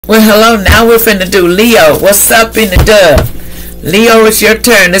Well, hello. Now we're finna do Leo. What's up in the dub? Leo, it's your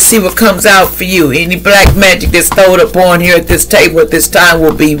turn. Let's see what comes out for you. Any black magic that's thrown up on here at this table at this time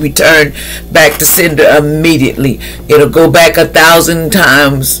will be returned back to sender immediately. It'll go back 1,000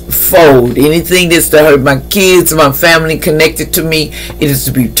 times fold. Anything that's to hurt my kids, my family connected to me, it is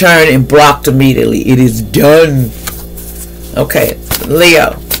to be returned and blocked immediately. It is done. Okay,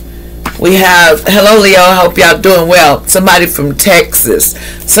 Leo. We have, hello Leo, I hope y'all doing well. Somebody from Texas.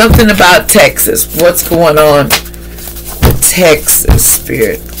 Something about Texas. What's going on? Texas,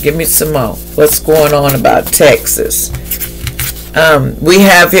 Spirit. Give me some more. What's going on about Texas? We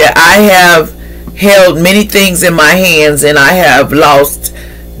have here, I have held many things in my hands and I have lost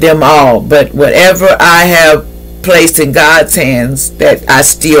them all. But whatever I have placed in God's hands, that I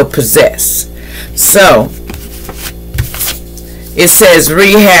still possess. So, it says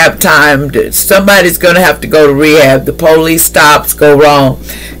rehab time. Somebody's going to have to go to rehab. The police stops go wrong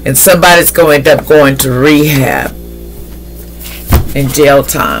and somebody's going to end up going to rehab. In jail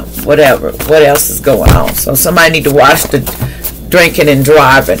time, whatever. What else is going on? So somebody need to watch the drinking and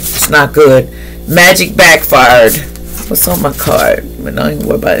driving. It's not good. Magic backfired. What's on my card? But don't even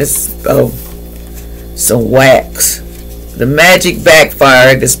worry about it. Some wax. The magic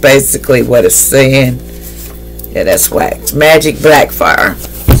backfired is basically what it's saying. Yeah, that's wax. Magic backfire.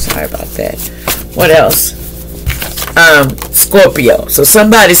 Sorry about that. What else? Scorpio. So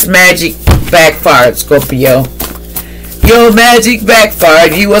somebody's magic backfired, Scorpio. Your magic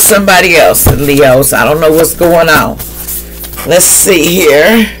backfired. You or somebody else, Leos. I don't know what's going on. Let's see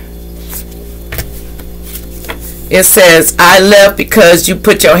here. It says, I left because you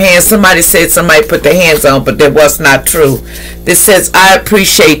put your hands. Somebody said somebody put their hands on, but that was not true. This says, I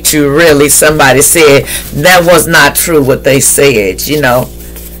appreciate you, really. Somebody said that was not true what they said, you know.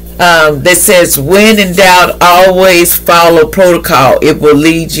 This says, when in doubt, always follow protocol. It will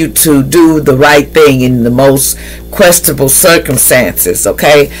lead you to do the right thing in the most questionable circumstances,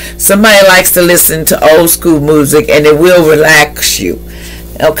 okay? Somebody likes to listen to old school music and it will relax you,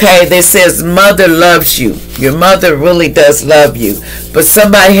 okay? This says, mother loves you. Your mother really does love you. But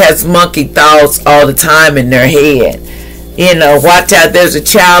somebody has monkey thoughts all the time in their head. You know, watch out. There's a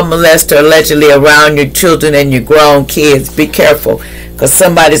child molester allegedly around your children and your grown kids. Be careful. Because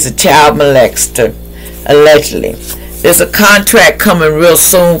somebody's a child molester, allegedly. There's a contract coming real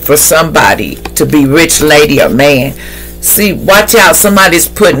soon for somebody to be rich lady or man. See, watch out. Somebody's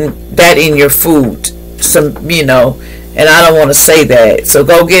putting that in your food. Some, you know, and I don't want to say that. So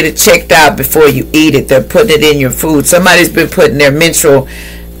go get it checked out before you eat it. They're putting it in your food. Somebody's been putting their menstrual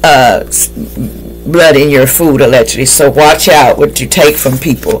blood in your food, allegedly. So watch out what you take from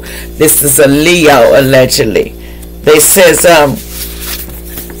people. This is a Leo, allegedly. They says,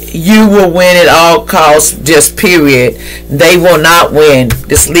 you will win at all costs, just period. They will not win.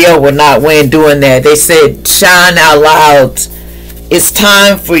 This Leo will not win doing that. They said, shine out loud. It's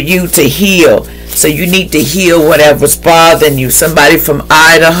time for you to heal. So you need to heal whatever's bothering you. Somebody from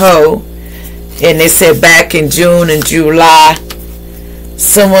Idaho. And they said back in June and July,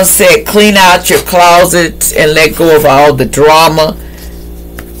 someone said clean out your closet and let go of all the drama.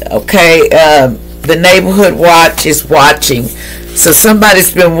 Okay, the neighborhood watch is watching. So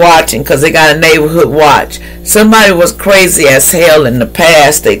somebody's been watching because they got a neighborhood watch. Somebody was crazy as hell in the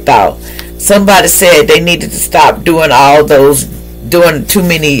past, they thought. Somebody said they needed to stop doing all those, doing too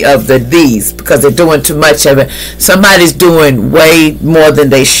many of these because they're doing too much of it. Somebody's doing way more than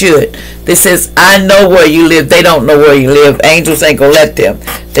they should. This says, I know where you live. They don't know where you live. Angels ain't gonna let them.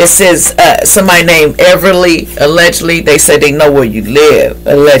 This says, somebody named Everly, allegedly. They say they know where you live,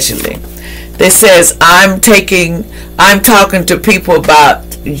 allegedly. This says, I'm talking to people about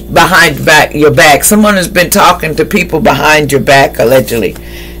behind your back. Someone has been talking to people behind your back, allegedly.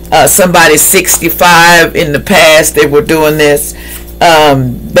 Somebody's 65 in the past. They were doing this.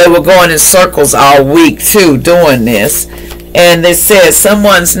 They were going in circles all week too doing this. And they said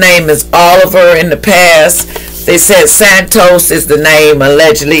someone's name is Oliver in the past. They said Santos is the name,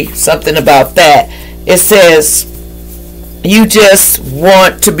 allegedly. Something about that. It says you just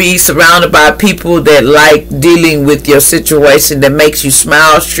want to be surrounded by people that like dealing with your situation, that makes you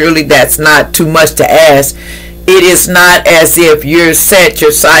smile. Surely that's not too much to ask. It is not as if you're set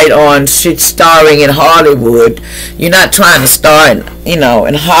your sight on starring in Hollywood. You're not trying to star in, in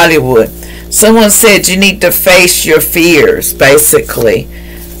Hollywood. Someone said you need to face your fears, basically.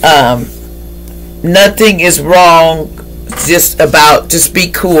 Nothing is wrong. Just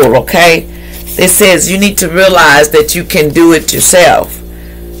be cool, okay? It says you need to realize that you can do it yourself.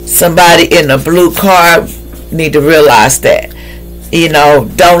 Somebody in a blue car need to realize that.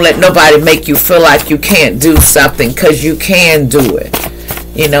 Don't let nobody make you feel like you can't do something, because you can do it.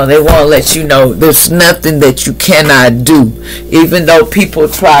 You know, they want to let you know there's nothing that you cannot do, even though people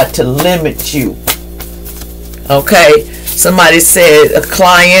try to limit you. Okay, somebody said, a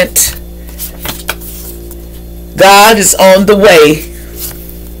client, God is on the way.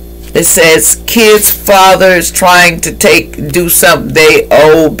 It says, kid's father is trying to do something they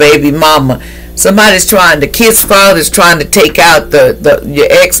owe baby mama. The kid's father is trying to take out your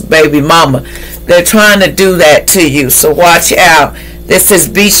ex-baby mama. They're trying to do that to you, so watch out. This says,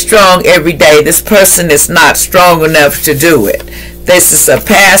 be strong every day. This person is not strong enough to do it. This is a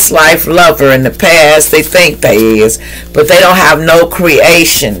past life lover in the past. They think they is, but they don't have no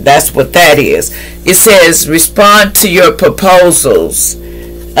creation. That's what that is. It says, respond to your proposals.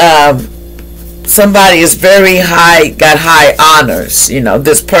 Somebody is very high, got high honors. You know,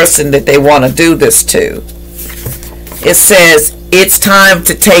 this person that they want to do this to. It says, it's time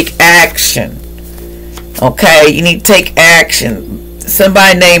to take action. Okay, you need to take action.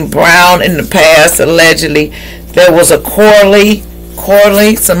 Somebody named Brown in the past, allegedly. There was a Corley,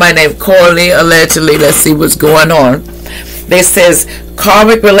 somebody named Corley, allegedly. Let's see what's going on. They says,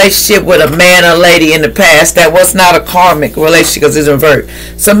 karmic relationship with a man or lady in the past. That was not a karmic relationship because it's invert.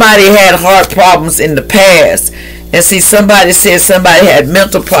 Somebody had heart problems in the past. And see, somebody said somebody had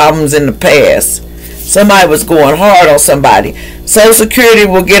mental problems in the past. Somebody was going hard on somebody. Social Security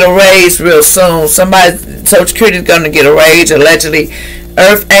will get a raise real soon. Social Security is going to get a raise, allegedly.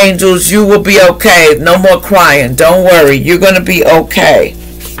 Earth angels, you will be okay. No more crying. Don't worry. You're going to be okay.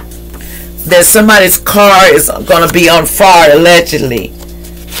 That somebody's car is going to be on fire, allegedly,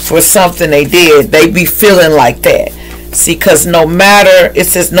 for something they did. They be feeling like that. See, because it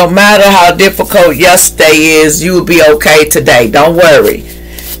says no matter how difficult yesterday is, you will be okay today. Don't worry.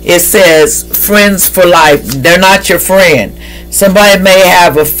 It says friends for life. They're not your friend. Somebody may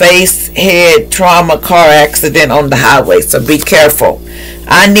have a face, head, trauma, car accident on the highway, so be careful.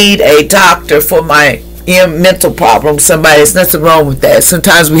 I need a doctor for my mental problems. There's nothing wrong with that.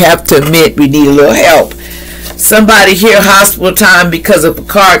 Sometimes we have to admit we need a little help. Somebody here, hospital time because of a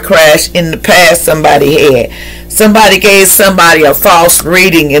car crash in the past somebody had. Somebody gave somebody a false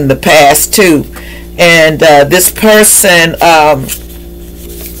reading in the past too. And this person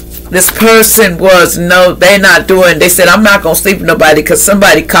was, they said, I'm not going to sleep with nobody because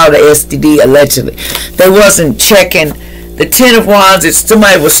somebody caught an STD, allegedly. They wasn't checking. The 10 of Wands, if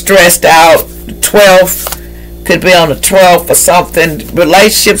somebody was stressed out, 12th, could be on the 12th or something.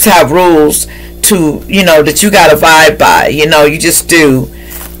 Relationships have rules that you got to abide by. You just do.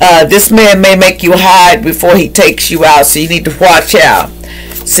 This man may make you hide before he takes you out, so you need to watch out.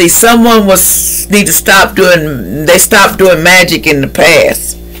 See, someone need to stop doing, they stopped doing magic in the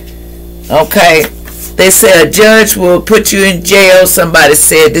past. Okay, they said a judge will put you in jail. Somebody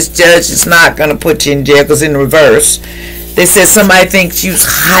said this judge is not going to put you in jail because in reverse. They said somebody thinks you's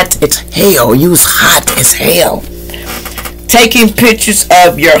hot as hell. You's hot as hell. Taking pictures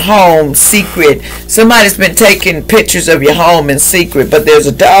of your home secret. Somebody's been taking pictures of your home in secret, but there's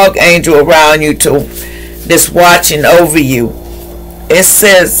a dog angel around you that's watching over you. It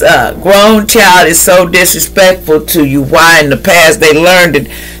says grown child is so disrespectful to you. Why? In the past they learned it.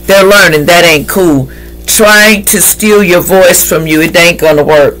 They're learning that ain't cool. Trying to steal your voice from you. It ain't gonna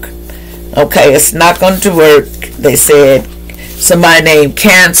work. Okay, it's not going to work. They said somebody named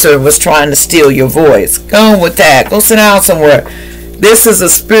Cancer was trying to steal your voice. Go on with that. Go sit down somewhere. This is a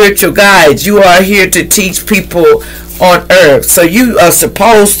spiritual guide. You are here to teach people on earth. So you are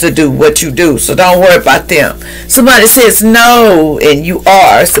supposed to do what you do. So don't worry about them. Somebody says no, and you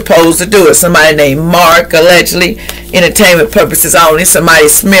are supposed to do it. Somebody named Mark, allegedly, entertainment purposes only. Somebody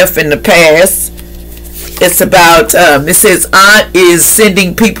Smith in the past. It's about, it says aunt is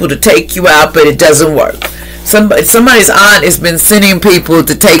sending people to take you out, but it doesn't work. Somebody's aunt has been sending people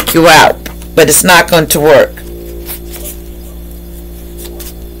to take you out, but it's not going to work.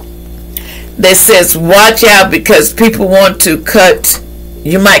 They says watch out because people want to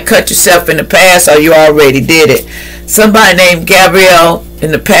you might cut yourself in the past or you already did it. Somebody named Gabrielle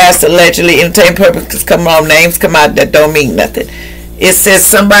in the past, allegedly, entertainment purposes come on, names come out that don't mean nothing. It says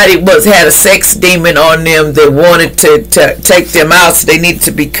somebody had a sex demon on them that wanted to take them out, so they need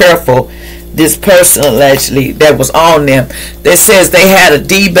to be careful. This person, allegedly, that was on them. They says they had a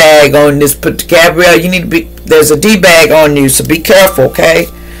D-bag on this, but Gabrielle, you need to be, there's a D-bag on you, so be careful, okay?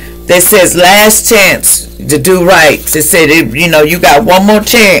 They says last chance to do right. They said, you got one more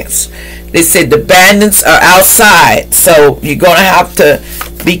chance. They said the bandits are outside, so you're going to have to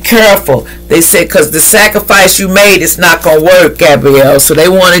be careful. They said because the sacrifice you made is not going to work, Gabrielle. So they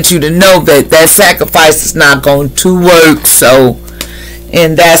wanted you to know that sacrifice is not going to work. So,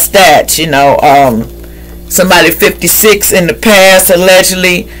 and that's that, somebody 56 in the past,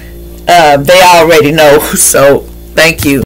 allegedly. They already know. So thank you.